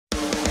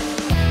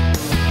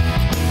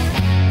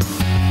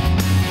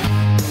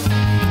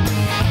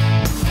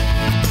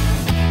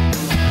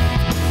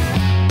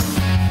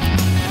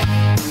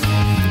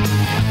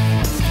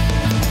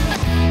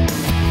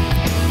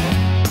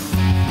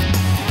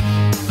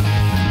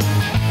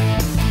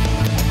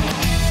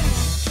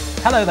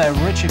Hello there,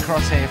 Richard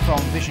Cross here from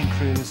Vision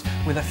Cruise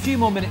with a few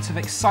more minutes of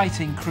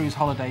exciting cruise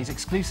holidays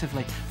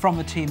exclusively from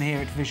the team here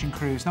at Vision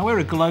Cruise. Now, we're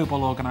a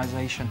global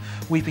organisation.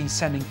 We've been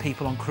sending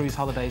people on cruise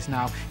holidays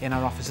now in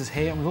our offices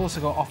here, and we've also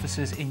got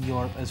offices in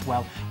Europe as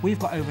well. We've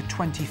got over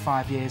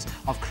 25 years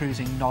of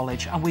cruising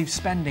knowledge, and we're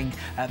spending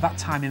that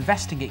time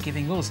investing it,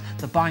 giving us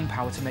the buying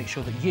power to make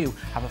sure that you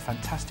have a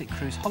fantastic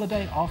cruise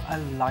holiday of a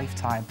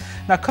lifetime.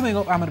 Now, coming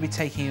up, I'm going to be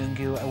taking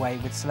you away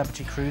with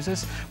Celebrity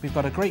Cruises. We've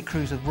got a great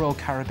cruise with Royal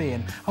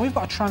Caribbean, and we've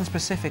got a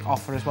Trans-Pacific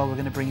offer as well. We're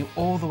going to bring you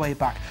all the way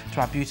back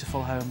to our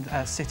beautiful home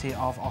city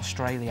of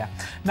Australia.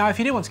 Now, if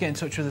you do want to get in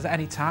touch with us at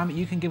any time,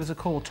 you can give us a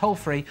call toll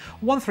free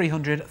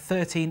 1300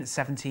 13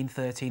 17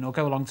 13, or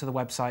go along to the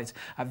website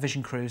at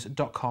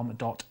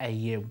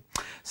visioncruise.com.au.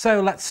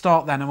 So let's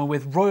start then, and we're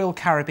with Royal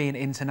Caribbean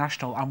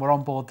International, and we're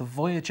on board the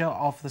Voyager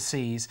of the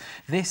Seas.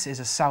 This is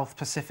a South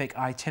Pacific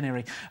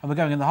itinerary, and we're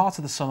going in the heart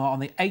of the summer on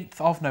the 8th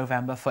of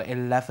November for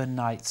 11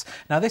 nights.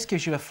 Now, this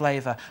gives you a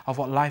flavour of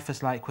what life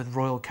is like with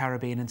Royal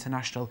Caribbean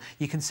International.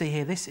 You can see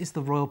here, this is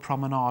the Royal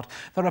Promenade.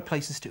 There are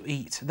places to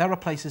eat, there are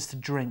places to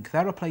drink,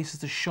 there are places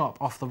to shop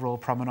off the Royal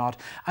Promenade,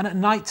 and at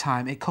night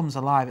time it comes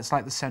alive. It's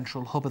like the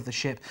central hub of the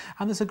ship,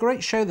 and there's a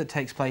great show that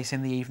takes place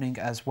in the evening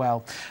as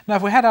well. Now,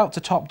 if we head out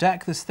to top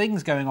deck, there's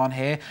things going on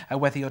here,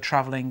 whether you're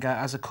travelling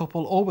as a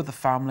couple or with a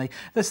family.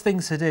 There's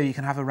things to do. You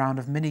can have a round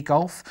of mini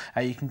golf,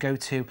 you can go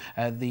to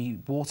the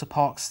water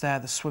parks there,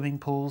 the swimming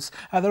pools.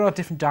 There are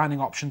different dining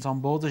options on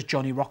board. There's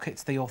Johnny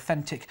Rockets, the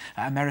authentic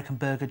American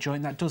burger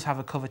joint. That does have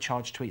a cover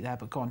charge to eat there,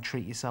 but go on,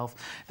 treat yourself.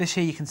 This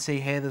here, you can see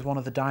here, there's one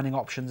of the dining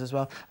options as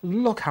well.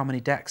 Look how many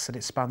decks that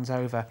it spans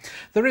over.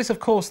 There is, of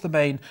course, the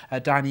main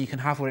dining you can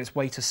have where it's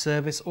waiter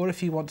service, or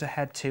if you want to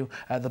head to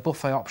the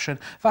buffet option,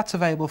 that's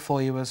available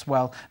for you as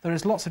well. There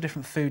is lots of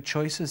different food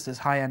choices. There's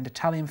high-end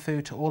Italian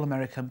food to all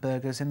American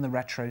burgers in the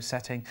retro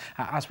setting,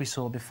 as we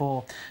saw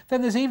before.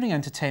 Then there's evening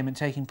entertainment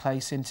taking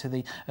place into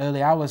the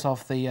early hours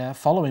of the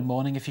following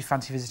morning if you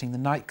fancy visiting the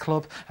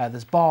nightclub.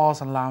 There's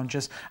bars and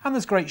lounges, and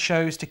there's great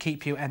shows to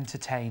keep you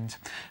entertained.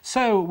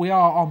 So we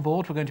are on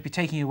board. We're going to be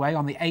taking you away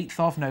on the 8th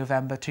of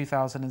November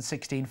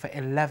 2016 for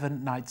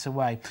 11 nights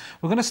away.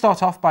 We're going to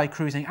start off by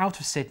cruising out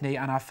of Sydney,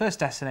 and our first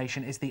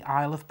destination is the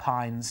Isle of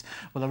Pines.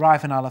 We'll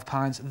arrive in Isle of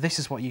Pines. This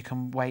is what you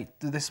can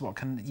this is what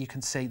you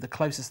can see, the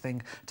closest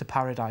thing to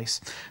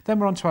paradise. Then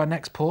we're on to our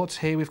next port.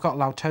 Here we've got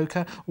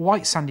Lautoka,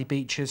 white sandy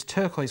beaches,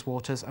 turquoise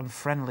waters and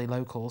friendly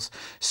locals.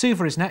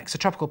 Suva is next, a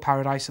tropical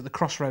paradise at the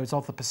crossroads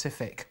of the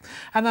Pacific.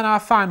 And then our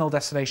final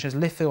destination is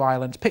Lifu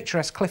Island,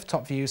 picturesque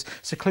clifftop views,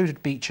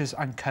 secluded beaches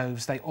and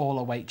coves. They all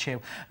await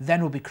you.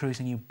 Then we'll be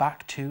cruising you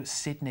back to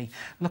Sydney.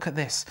 Look at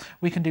this.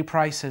 We can do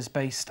prices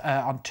based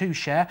on two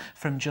share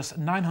from just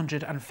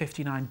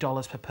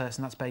 $959 per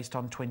person. That's based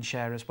on twin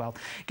share as well.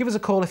 Give us a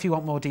call if you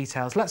want more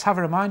details. Let's have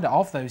a reminder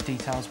of those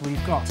details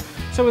we've got.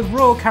 So with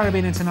Royal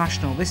Caribbean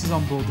International, this is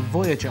on board the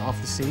Voyager of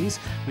the Seas.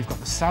 We've got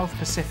the South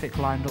Pacific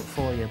lined up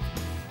for you.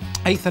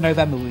 8th of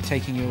November, we'll be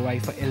taking you away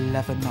for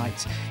 11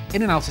 nights.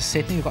 In and out of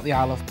Sydney, you've got the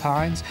Isle of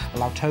Pines,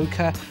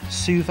 Lautoka,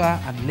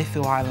 Suva and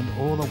Lifu Island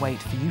all await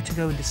for you to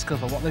go and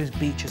discover what those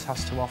beaches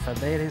has to offer.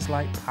 It is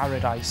like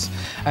paradise.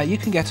 You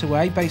can get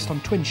away based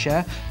on twin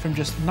share from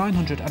just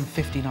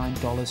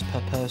 $959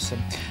 per person.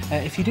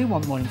 If you do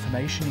want more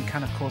information, you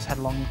can of course head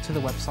along to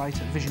the website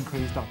at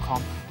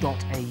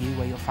visioncruise.com.au,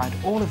 where you'll find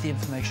all of the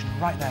information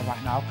right there,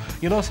 right now.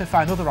 You'll also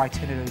find other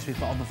itineraries we've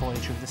got on the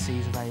Voyager of the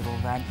Seas available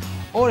then.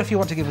 Or if you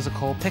want to give us a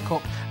call, pick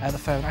up the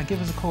phone and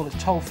give us a call.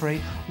 It's toll free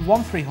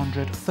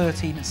 1300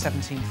 13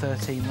 17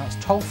 13. That's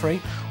toll free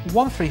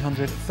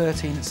 1300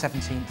 13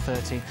 17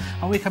 13,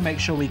 and we can make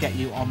sure we get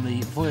you on the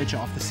Voyager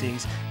of the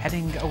Seas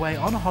heading away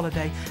on a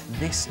holiday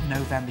this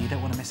November. You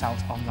don't want to miss out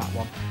on that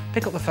one.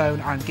 Pick up the phone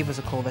and give us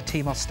a call. The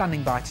team are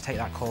standing by to take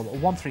that call at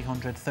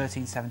 1300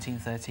 13 17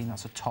 13.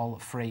 That's a toll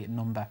free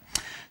number.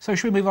 So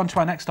should we move on to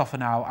our next offer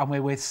now, and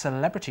we're with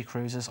Celebrity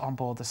Cruises on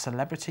board the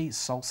Celebrity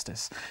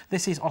Solstice.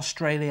 This is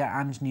Australia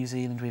and New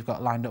Zealand we've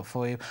got lined up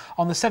for you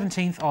on the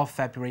 17th of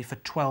February for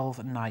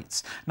 12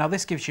 nights. Now,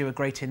 this gives you a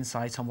great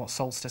insight on what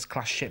Solstice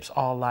class ships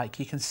are like.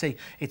 You can see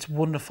it's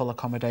wonderful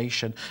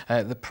accommodation.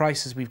 The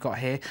prices we've got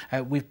here,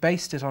 we've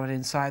based it on an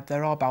inside.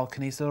 There are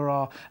balconies, there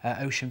are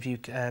ocean view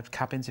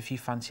cabins if you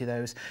fancy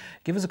those.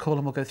 Give us a call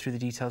and we'll go through the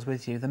details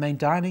with you. The main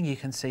dining you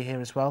can see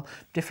here as well.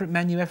 Different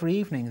menu every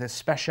evening. There's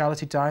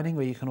specialty dining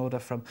where you can order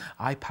from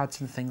iPads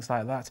and things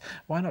like that.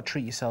 Why not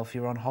treat yourself if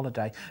you're on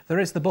holiday? There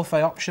is the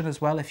buffet option as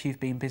well if you've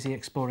been busy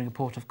exploring a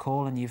port of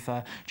call and you've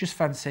just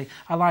fancy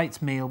a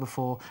light meal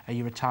before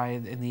you retire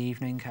in the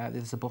evening.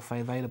 There's a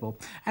buffet available.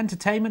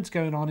 Entertainment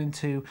going on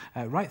into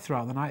right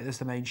throughout the night. There's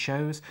the main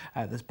shows,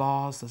 there's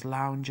bars, there's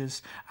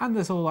lounges, and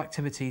there's all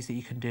activities that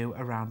you can do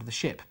around the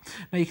ship.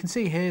 Now you can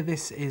see here,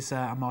 this is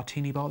a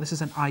martini bar. This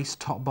is an iced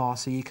top bar,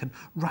 so you can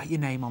write your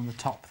name on the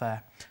top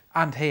there.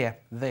 And here,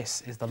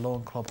 this is the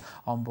Lawn Club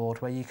on board,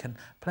 where you can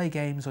play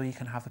games or you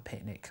can have a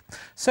picnic.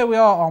 So we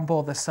are on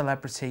board the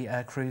Celebrity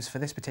Cruise for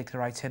this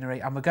particular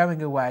itinerary, and we're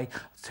going away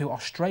to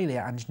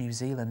Australia and New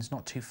Zealand.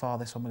 Not too far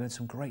this one, we're going to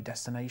some great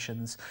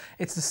destinations.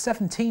 It's the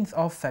 17th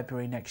of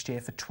February next year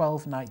for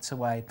 12 nights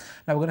away.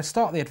 Now we're going to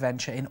start the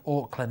adventure in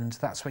Auckland.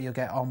 That's where you'll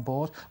get on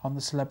board on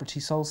the Celebrity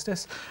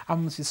Solstice.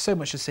 And there's so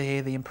much to see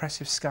here, the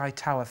impressive Sky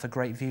Tower for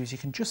great views you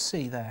can just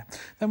see there.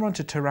 Then we're on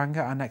to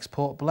Tauranga, our next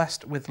port,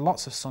 blessed with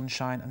lots of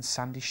sunshine and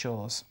sandy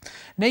shores.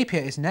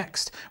 Napier is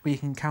next, where you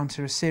can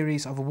encounter a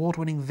series of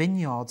award-winning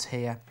vineyards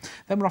here.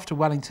 Then we're off to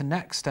Wellington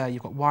next.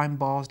 You've got wine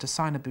bars,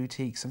 designer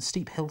boutiques and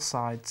steep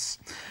hillsides.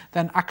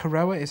 Then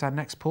Akaroa is our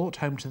next port,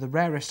 home to the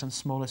rarest and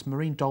smallest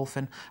marine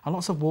dolphin and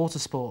lots of water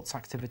sports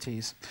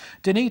activities.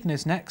 Dunedin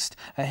is next.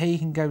 Here you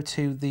can go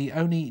to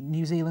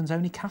New Zealand's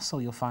only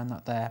castle, you'll find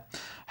that there.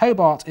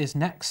 Hobart is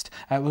next.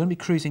 We're going to be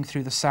cruising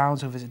through the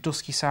sounds. We'll visit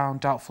Dusky Sound,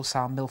 Doubtful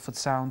Sound, Milford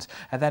Sound,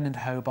 then into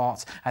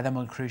Hobart, and then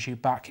we'll cruise you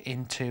back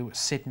into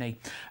Sydney.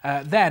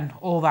 Then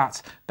all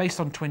that based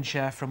on twin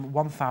share from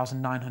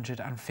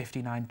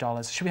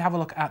 $1,959. Should we have a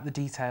look at the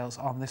details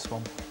on this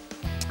one?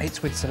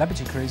 It's with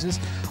Celebrity Cruises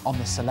on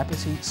the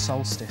Celebrity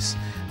Solstice,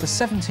 the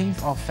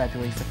 17th of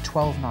February for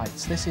 12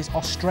 nights. This is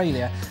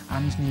Australia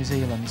and New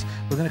Zealand.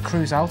 We're going to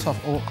cruise out of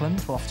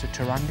Auckland. We're off to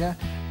Tauranga,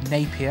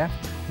 Napier,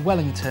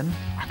 Wellington,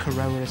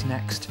 Akaroa is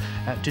next,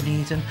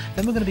 Dunedin.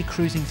 Then we're going to be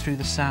cruising through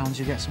the sounds.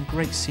 You get some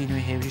great scenery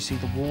here as you see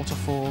the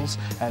waterfalls.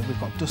 We've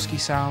got Dusky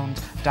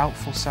Sound,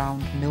 Doubtful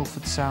Sound,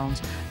 Milford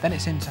Sound. Then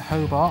it's into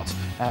Hobart.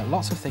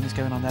 Lots of things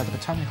going on there. The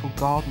botanical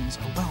gardens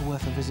are well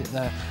worth a visit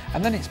there.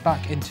 And then it's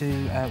back into,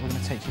 we're going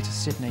to take you to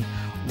Sydney.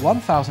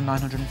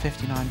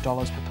 $1,959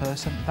 per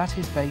person. That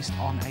is based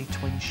on a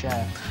twin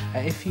share.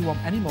 If you want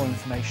any more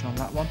information on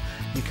that one,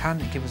 you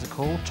can give us a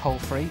call, toll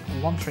free,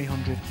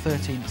 1300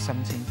 13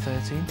 17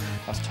 13.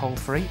 That's toll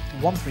free,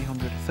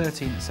 1300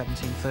 13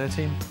 17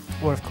 13.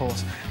 Or of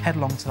course, head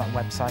along to that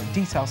website.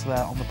 Details are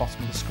there on the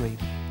bottom of the screen.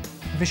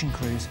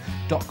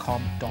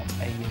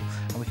 visioncruise.com.au,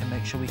 and we can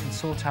make sure we can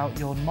sort out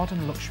your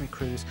modern luxury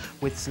cruise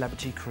with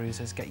Celebrity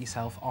Cruises. Get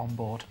yourself on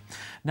board.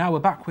 Now we're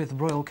back with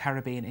Royal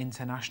Caribbean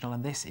International,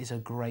 and this is a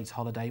great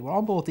holiday. We're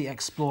on board the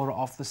Explorer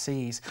of the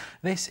Seas.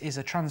 This is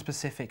a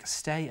Trans-Pacific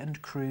stay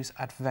and cruise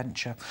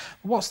adventure.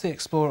 What's the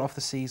Explorer of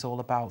the Seas all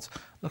about?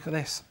 Look at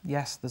this.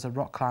 Yes, there's a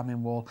rock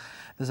climbing wall,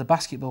 there's a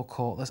basketball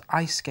court, there's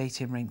ice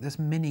skating rink, there's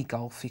mini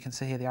golf. You can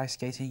see here the ice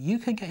skating. You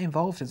can get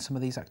involved in some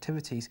of these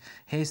activities.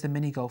 Here's the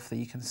mini golf that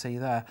you can see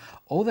there.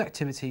 All the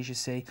activities you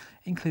see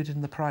included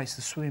in the price,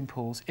 the swimming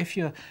pools. If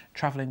you're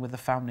travelling with the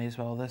family as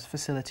well, there's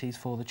facilities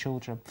for the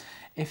children.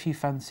 If you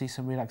fancy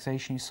some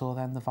relaxation, you saw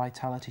then the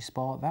Vitality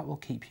Spa. That will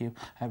keep you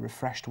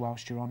refreshed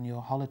whilst you're on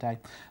your holiday.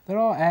 There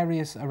are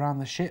areas around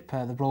the ship,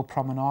 the Royal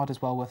Promenade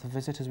is well worth a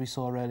visit, as we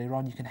saw earlier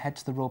on. You can head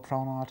to the Royal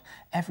Promenade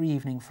every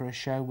evening for a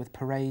show with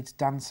parades,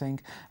 dancing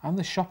and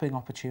the shopping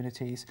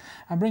opportunities.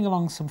 And bring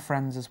along some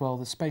friends as well.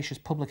 The spacious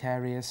public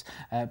areas,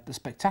 a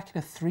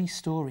spectacular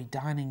 3-storey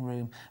dining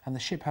room, and the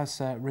ship has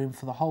room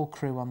for the whole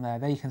crew on there.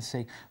 There you can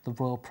see the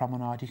Royal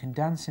Promenade. You can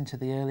dance into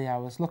the early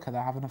hours. Look at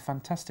that, having a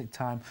fantastic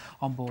time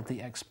on board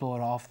the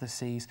Explorer of the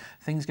Seas.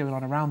 Things going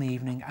on around the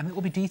evening, and it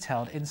will be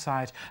detailed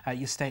inside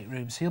your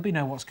stateroom, so you'll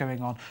know what's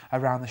going on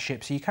around the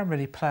ship, so you can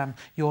really plan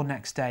your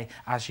next day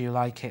as you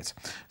like it.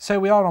 So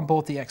we are on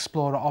board the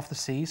Explorer of the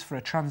Seas for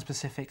a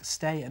Trans-Pacific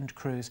stay and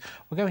cruise.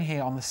 We're going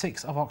here on the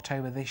 6th of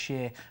October this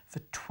year for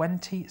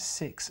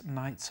 26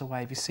 nights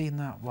away. Have you seen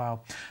that?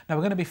 Wow. Now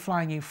we're going to be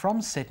flying you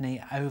from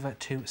Sydney over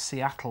to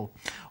Seattle.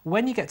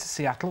 When you get to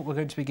Seattle, we're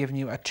going to be giving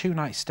you a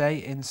 2-night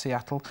stay in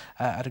Seattle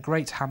at a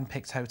great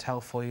hand-picked hotel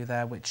for you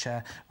there, which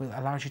will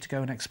allow you to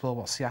go and explore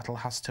what Seattle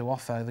has to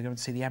offer. They're going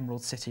to see the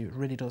Emerald City. It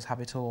really does have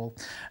it all.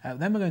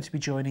 Then we're going to be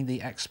joining the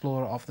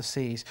Explorer of the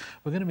Seas.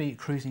 We're going to be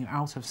cruising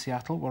out of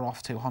Seattle. We're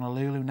off to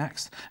Honolulu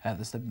next.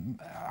 There's the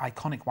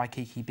iconic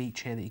Waikiki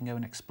Beach here that you can go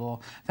and explore.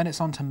 Then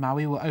it's on to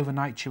Maui. We'll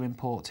overnight you in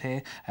port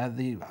here.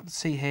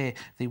 See here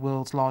the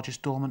world's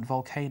largest dormant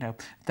volcano.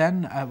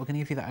 Then we're going to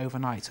give you that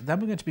overnight. Then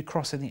we're going to be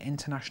crossing the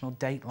international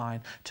date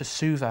line to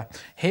Suva.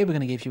 Here we're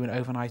going to give you an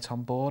overnight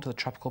on board the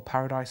tropical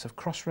paradise of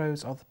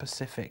Crossroads of the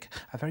Pacific.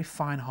 A very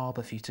fine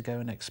harbour for you to go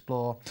and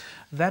explore.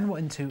 Then we're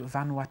into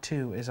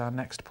Vanuatu is our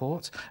next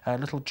port. A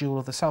little jewel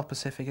of the South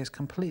Pacific, is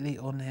completely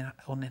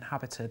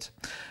uninhabited.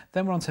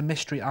 Then we're on to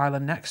Mystery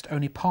Island next.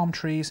 Only palm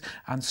trees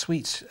and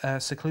sweet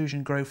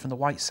seclusion grow from the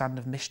white sand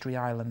of Mystery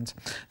Island.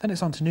 Then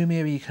it's on to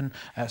Noumea. You can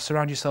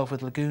surround yourself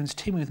with lagoons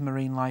teeming with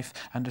marine life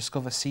and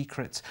discover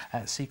secrets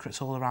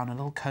all around, and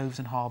little coves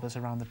and harbours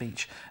around the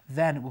beach.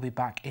 Then we'll be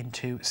back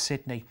into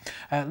Sydney.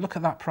 Look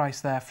at that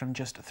price there, from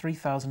just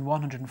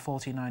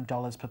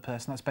 $3,149 per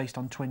person. That's based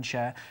on twin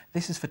share.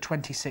 This is for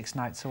 26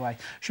 nights away.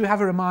 Should we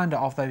have a reminder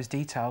of those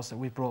details that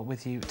we brought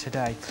with you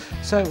today?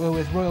 So we're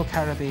with Royal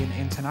Caribbean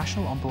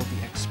International on board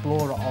the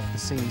Explorer of the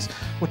Seas.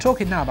 We're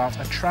talking now about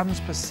a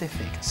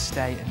Trans-Pacific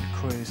stay and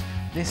cruise.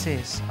 This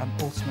is an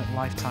ultimate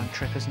lifetime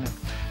trip, isn't it?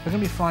 We're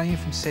going to be flying you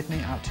from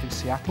Sydney out to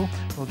Seattle.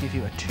 We'll give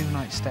you a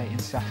 2-night stay in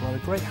Seattle at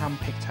a great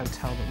hand-picked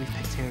hotel that we've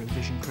picked here at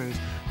Vision Cruise.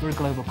 We're a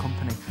global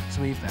company,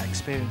 so we've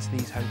experienced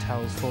these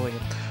hotels for you.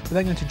 We're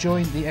then going to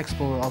join the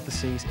Explorer of the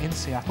Seas in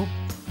Seattle.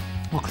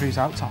 We'll cruise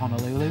out to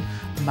Honolulu,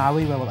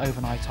 Maui, where we'll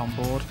overnight on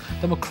board.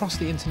 Then we'll cross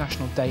the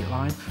international date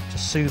line to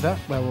Suva,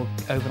 where we'll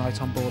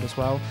overnight on board as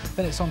well.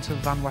 Then it's on to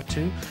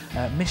Vanuatu,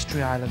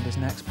 Mystery Island is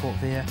next, Port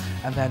Vila,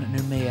 and then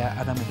Noumea,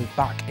 and then we'll be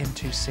back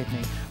into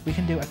Sydney. We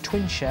can do a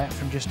twin share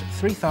from just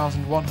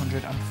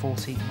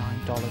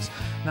 $3,149.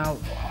 Now,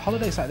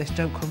 holidays like this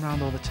don't come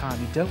around all the time.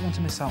 You don't want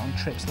to miss out on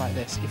trips like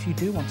this. If you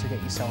do want to get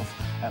yourself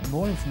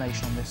more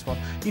information on this one,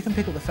 you can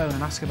pick up the phone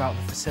and ask about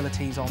the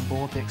facilities on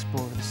board the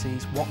Explorer of the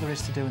Seas, what there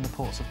is to do in the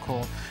ports of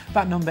call.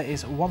 That number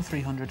is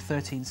 1300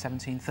 13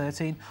 17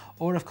 13,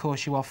 or of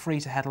course you are free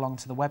to head along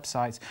to the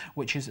website,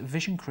 which is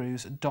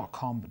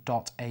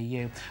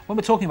visioncruise.com.au. When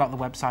we're talking about the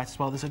website as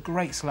well, there's a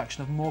great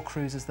selection of more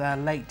cruises there,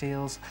 late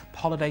deals,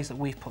 holidays that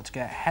we've put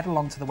together. Head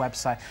along to the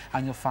website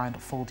and you'll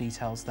find full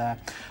details there.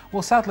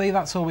 Well, sadly,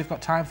 that's all we've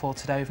got time for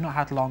today. We've not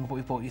had long, but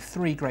we've brought you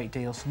 3 great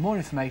deals. For more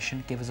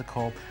information, give us a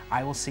call.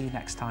 I will see you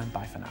next time.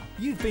 Bye for now.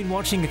 You've been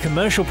watching a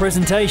commercial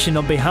presentation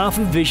on behalf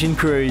of Vision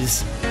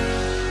Cruise.